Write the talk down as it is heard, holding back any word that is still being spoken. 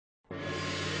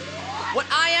Well,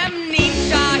 I am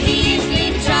ninja, he is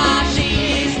ninja,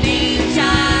 she is ninja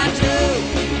too.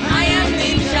 I am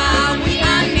ninja, we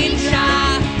are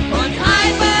ninja, but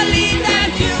I believe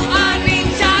that you are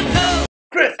ninja too.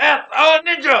 Chris,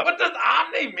 ninja! What does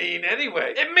Omni mean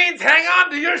anyway? It means hang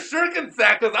on to your shuriken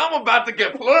sack, cause I'm about to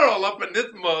get plural up in this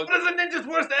mug. What is a ninja's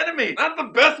worst enemy? Not the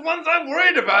best ones I'm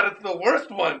worried about, it's the worst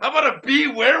one. How about a bee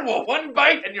werewolf? One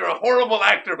bite and you're a horrible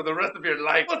actor for the rest of your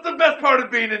life. What's the best part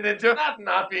of being a ninja?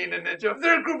 Not being a ninja. Is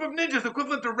there a group of ninjas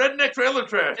equivalent to redneck trailer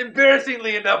trash?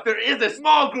 Embarrassingly enough, there is a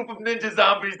small group of ninja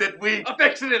zombies that we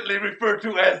affectionately refer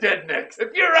to as deadnecks.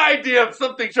 If your idea of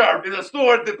something sharp is a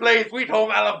sword that plays Sweet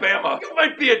Home Alabama, you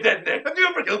might be a deadneck. Have you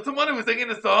ever killed someone who was singing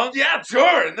a song? Yeah,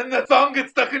 sure. And then the song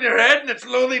gets stuck in your head and it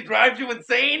slowly drives you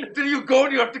insane until you go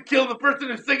and you have to kill the person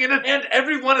who's singing it and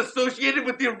everyone associated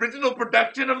with the original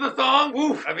production of the song?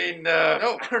 Oof. I mean,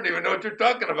 no, I don't even know what you're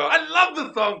talking about. I love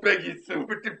the song Peggy Sue.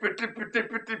 Pretty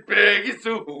Peggy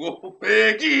Sue. Oh,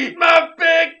 Peggy, my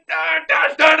big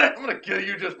darn it. I'm gonna kill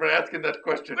you just for asking that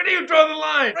question. Where do you draw the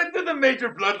line? Right through the major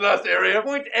blood loss area.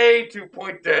 Point A to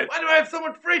point dead. Why do I have so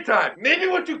much free time? Maybe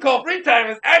what you call free time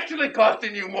is actually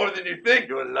costing you more than you think.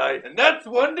 Your life. And that's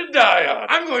one to die on.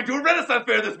 I'm going to a Renaissance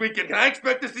fair this weekend. Can I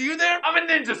expect to see you there? I'm a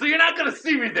ninja, so you're not gonna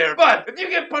see me there. But if you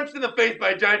get punched in the face by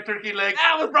a giant turkey leg,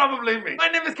 that was probably me. My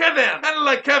name is Kevin. Kinda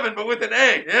like Kevin, but with an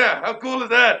A. Yeah, how cool is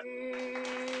that?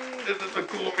 This is the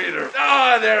cool meter.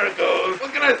 Ah, there it goes.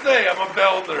 What can I say? I'm a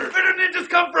bell nerd. Where do ninjas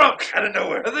come from? Out of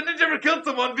nowhere. Has a ninja ever killed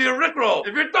someone via Rickroll?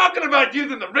 If you're talking about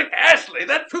using the Rick Ashley,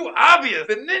 that's too obvious.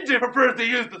 The ninja prefers to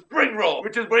use the spring roll,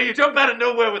 which is where you jump out of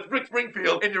nowhere with Rick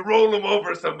Springfield and you roll him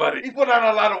over somebody. He's put on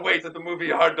a lot of weight in the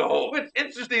movie Hard to Hold, which,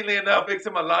 interestingly enough, makes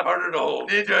him a lot harder to hold.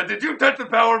 Ninja, did you touch the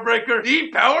power breaker? The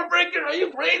power breaker? Are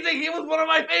you crazy? He was one of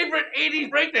my favorite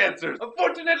 80s breakdancers.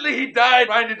 Unfortunately, he died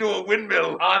trying to do a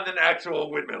windmill on an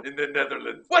actual windmill in the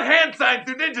Netherlands. What hand signs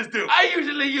do ninjas do? I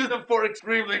usually use them for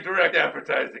extremely direct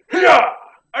advertising. Yeah!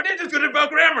 Are ninjas good about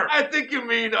grammar? I think you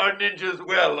mean are ninjas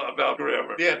well about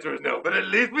grammar? The answer is no, but at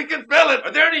least we can spell it.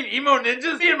 Are there any emo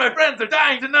ninjas? Me and my friends are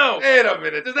dying to know. Wait a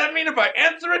minute, does that mean if I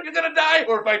answer it, you're gonna die?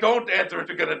 Or if I don't answer it,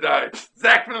 you're gonna die?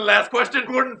 Zach from the last question.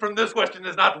 Gordon from this question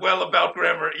is not well about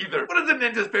grammar either. What is a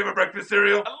ninja's favorite breakfast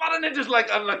cereal? A lot of ninjas like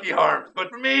Unlucky Harms, but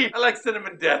for me, I like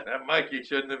Cinnamon Death. That Mikey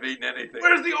shouldn't have eaten anything.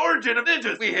 Where's the origin of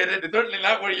ninjas? We hit it. It's certainly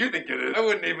not where you think it is. I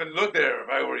wouldn't even look there if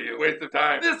I were you. Waste of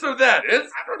time. This or that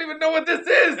is? I don't even know what this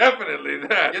is. Definitely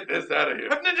that. Get this out of here.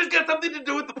 Have ninjas got something to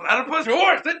do with the platypus?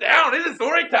 Sure, sit down. It is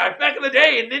story time. Back in the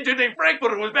day, a ninja named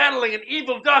Frankfurter was battling an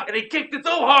evil duck, and he kicked it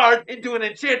so hard into an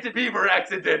enchanted beaver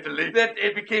accidentally that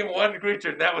it became one creature,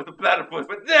 and that was the platypus.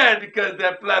 But then, because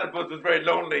that platypus was very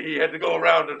lonely, he had to go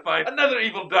around and find another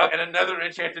evil duck and another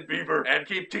enchanted beaver and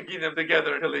keep ticking them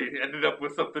together until he ended up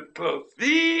with something close.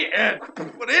 The end.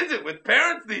 What is it with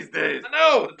parents these days? I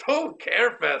know, the total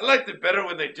care fest. I liked it better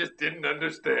when they just didn't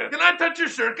understand. Can I touch your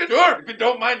shuriken? Sure, if you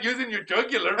don't mind using your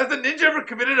jugular. Has a ninja ever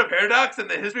committed a paradox in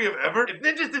the history of ever? If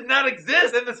ninjas did not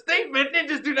exist, then the statement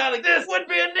ninjas do not exist would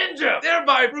be a ninja,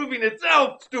 thereby proving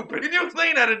itself stupid. Can you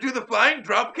explain how to do the flying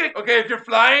drop kick? Okay, if you're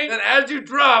flying, then as you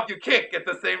drop, you kick at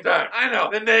the same time. I know,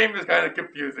 the name is kind of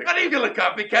confusing. How do you kill a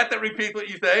copycat that repeats what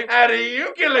you say? How do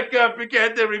you kill a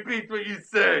copycat that repeats what you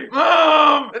say?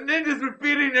 Mom! The ninja's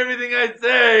repeating everything I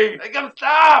say. Like,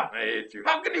 stop! I hate you.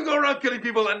 How can you go around killing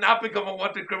people and not become a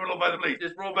wanted criminal by the police?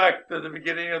 Just roll back to the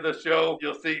beginning of the show.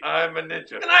 You'll see I'm a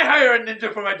ninja. Can I hire a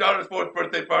ninja for my daughter's 4th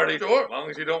birthday party? Sure, as long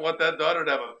as you don't want that daughter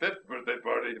to have a 5th birthday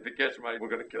party. If you catch my, we're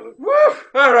gonna kill her.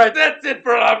 Woo! Alright, that's it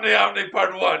for OmniOmni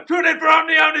Part 1. Tune in for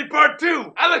OmniOmni Part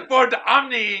 2. I look forward to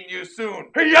Omniing you soon.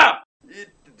 Hey-ya!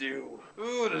 Do.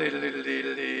 Ooh,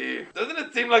 doesn't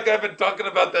it seem like I've been talking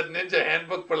about that ninja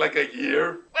handbook for like a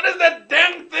year? When is that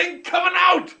damn thing coming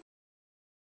out?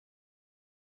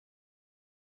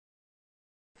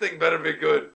 Thing better be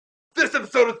good. This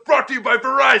episode is brought to you by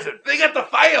Verizon. They got the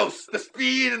Fios, the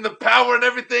speed and the power and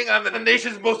everything on the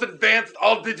nation's most advanced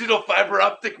all-digital fiber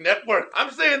optic network.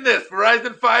 I'm saying this,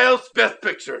 Verizon Fios, best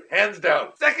picture, hands down.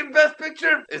 Second best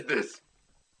picture is this.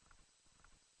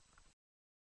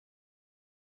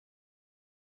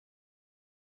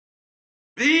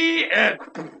 The end.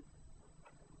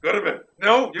 Go to bed.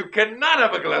 No, you cannot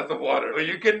have a glass of water. Or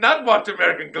you cannot watch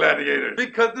American Gladiators.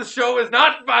 Because the show is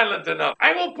not violent enough.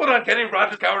 I will put on Kenny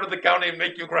Rogers' Coward of the County and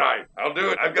make you cry. I'll do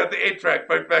it. I've got the 8-track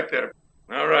right back there.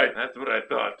 Alright, that's what I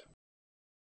thought.